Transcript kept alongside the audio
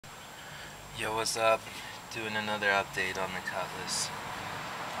Yo, what's up? Doing another update on the Cutlass.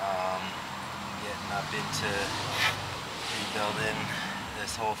 Um, Getting up into rebuilding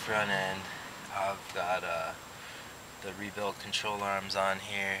this whole front end. I've got the rebuilt control arms on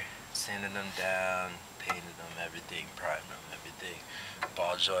here, sanded them down, painted them, everything, primed them, everything.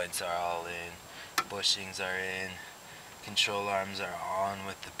 Ball joints are all in, bushings are in, control arms are on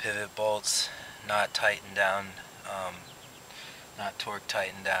with the pivot bolts, not tightened down, not torque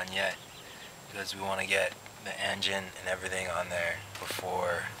tightened down yet, because we want to get the engine and everything on there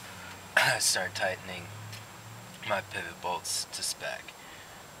before I start tightening my pivot bolts to spec.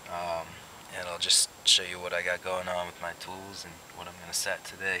 And I'll just show you what I got going on with my tools and what I'm going to set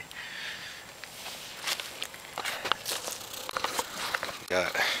today.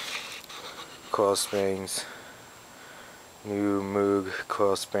 Got coil springs, new Moog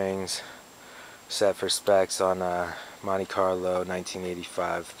coil springs, set for specs on a Monte Carlo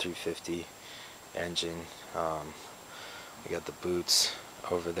 1985 350 engine. We got the boots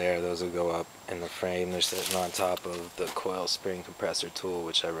over there, those will go up in the frame. They're sitting on top of the coil spring compressor tool,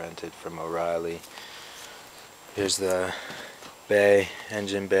 which I rented from O'Reilly. Here's the bay,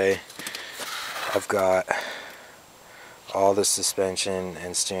 engine bay. I've got all the suspension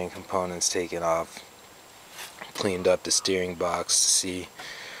and steering components taken off, cleaned up the steering box to see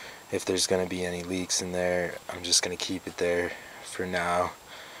if there's going to be any leaks in there. I'm just going to keep it there for now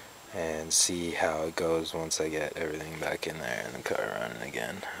and see how it goes once I get everything back in there and the car running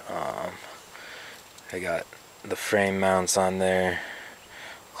again. I got the frame mounts on there,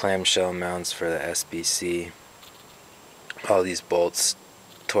 clamshell mounts for the SBC. All these bolts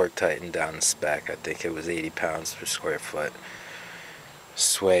torque tightened down the spec. I think it was 80 pounds per square foot.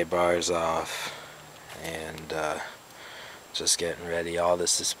 Sway bars off, and just getting ready. All the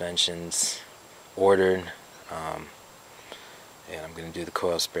suspensions ordered, and I'm going to do the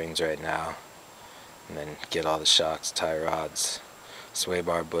coil springs right now, and then get all the shocks, tie rods, sway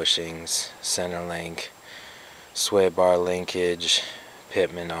bar bushings, center link, sway bar linkage,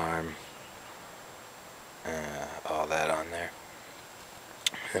 pitman arm, all that on there.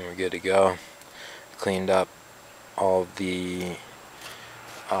 Then we're good to go. Cleaned up all the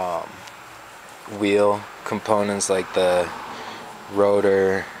wheel components like the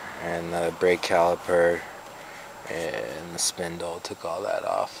rotor and the brake caliper and the spindle. Took all that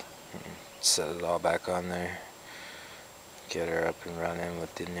off and set it all back on there. Get her up and running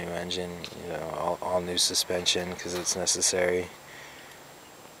with the new engine, all new suspension because it's necessary.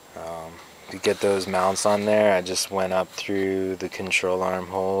 To get those mounts on there, I just went up through the control arm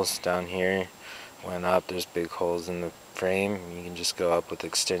holes down here. Went up, there's big holes in the frame. You can just go up with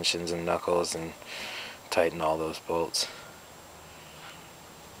extensions and knuckles and tighten all those bolts.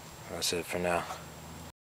 That's it for now.